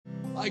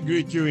I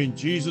greet you in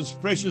Jesus'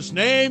 precious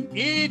name.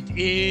 It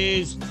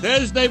is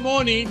Thursday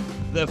morning,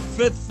 the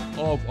 5th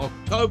of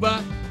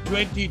October,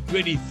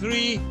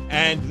 2023,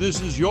 and this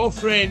is your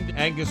friend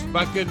Angus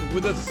Buchan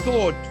with a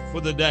thought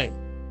for the day.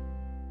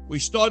 We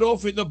start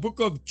off in the book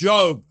of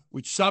Job,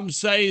 which some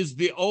say is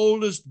the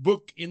oldest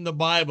book in the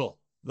Bible.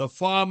 The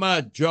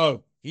farmer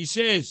Job. He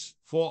says,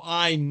 "For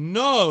I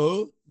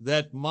know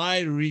that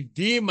my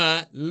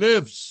Redeemer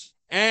lives,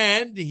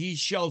 and he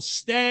shall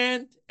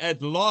stand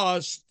at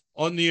last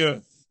on the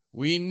earth."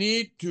 We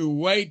need to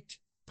wait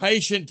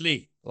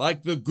patiently,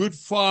 like the good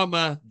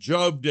farmer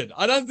Job did.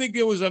 I don't think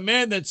there was a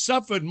man that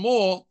suffered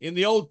more in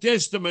the Old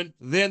Testament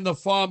than the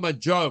farmer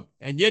Job.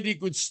 And yet he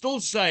could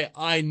still say,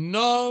 "I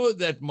know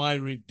that my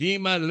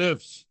Redeemer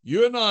lives."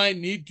 You and I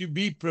need to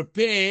be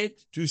prepared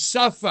to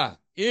suffer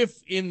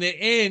if in the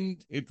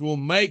end it will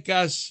make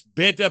us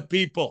better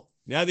people.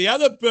 Now, the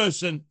other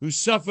person who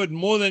suffered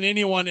more than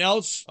anyone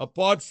else,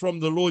 apart from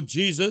the Lord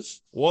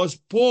Jesus, was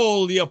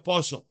Paul the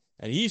Apostle.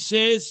 And he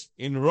says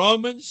in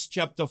Romans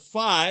chapter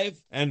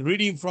 5, and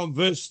reading from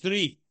verse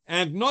 3,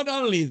 "And not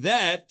only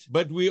that,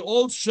 but we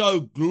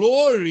also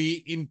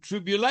glory in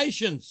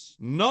tribulations,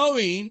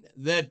 knowing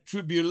that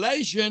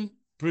tribulation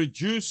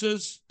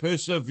produces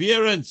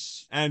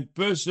perseverance, and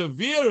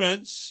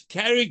perseverance,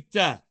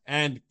 character,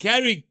 and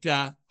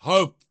character,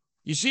 hope."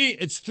 You see,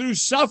 it's through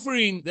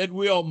suffering that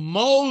we are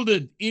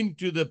molded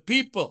into the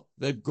people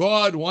that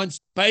God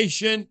wants: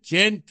 patient,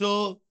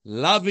 gentle,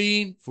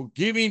 loving,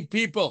 forgiving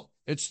people.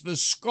 It's the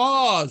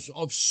scars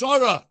of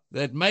sorrow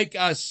that make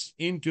us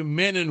into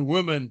men and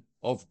women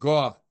of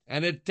God.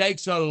 And it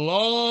takes a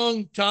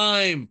long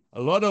time,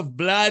 a lot of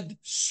blood,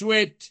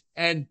 sweat,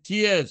 and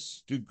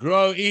tears to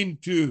grow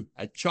into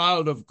a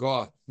child of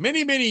God.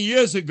 Many, many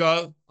years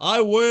ago,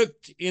 I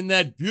worked in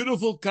that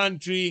beautiful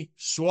country,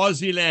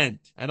 Swaziland.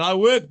 And I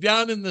worked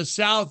down in the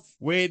south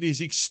where it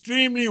is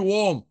extremely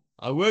warm.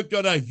 I worked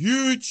on a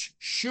huge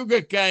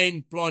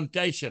sugarcane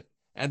plantation.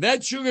 And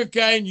that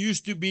sugarcane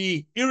used to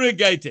be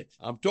irrigated.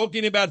 I'm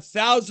talking about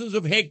thousands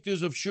of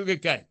hectares of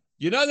sugarcane.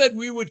 You know that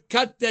we would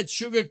cut that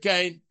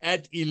sugarcane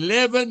at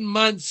 11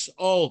 months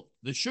old.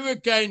 The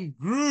sugarcane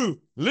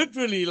grew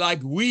literally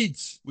like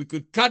weeds. We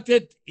could cut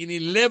it in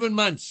 11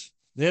 months.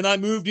 Then I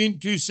moved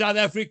into South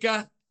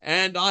Africa,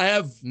 and I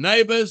have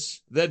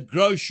neighbours that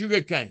grow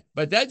sugarcane.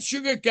 But that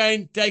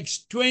sugarcane takes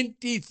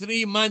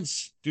 23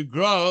 months to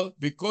grow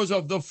because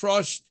of the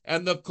frost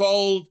and the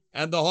cold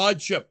and the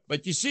hardship.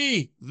 But you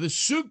see, the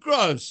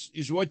sucrose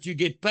is what you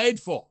get paid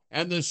for.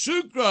 And the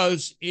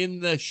sucrose in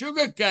the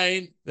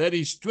sugarcane that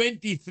is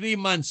 23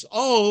 months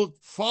old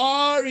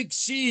far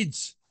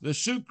exceeds the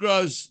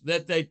sucrose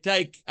that they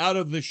take out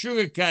of the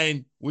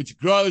sugarcane, which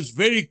grows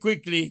very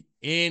quickly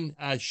in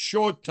a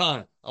short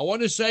time. I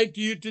want to say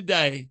to you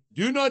today,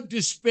 do not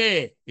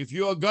despair if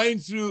you are going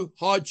through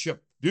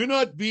hardship. Do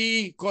not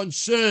be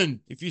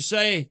concerned if you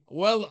say,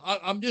 "Well,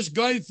 I'm just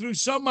going through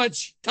so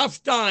much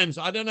tough times.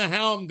 I don't know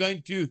how I'm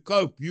going to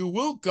cope." You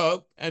will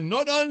cope. And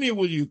not only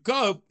will you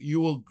cope,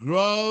 you will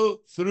grow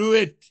through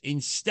it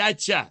in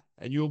stature.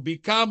 And you'll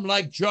become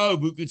like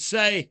Job, who could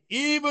say,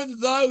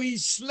 "Even though he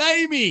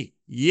slay me,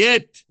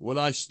 yet will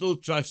I still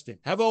trust him."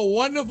 Have a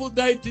wonderful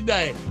day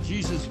today.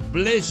 Jesus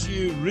bless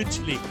you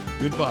richly.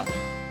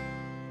 Goodbye.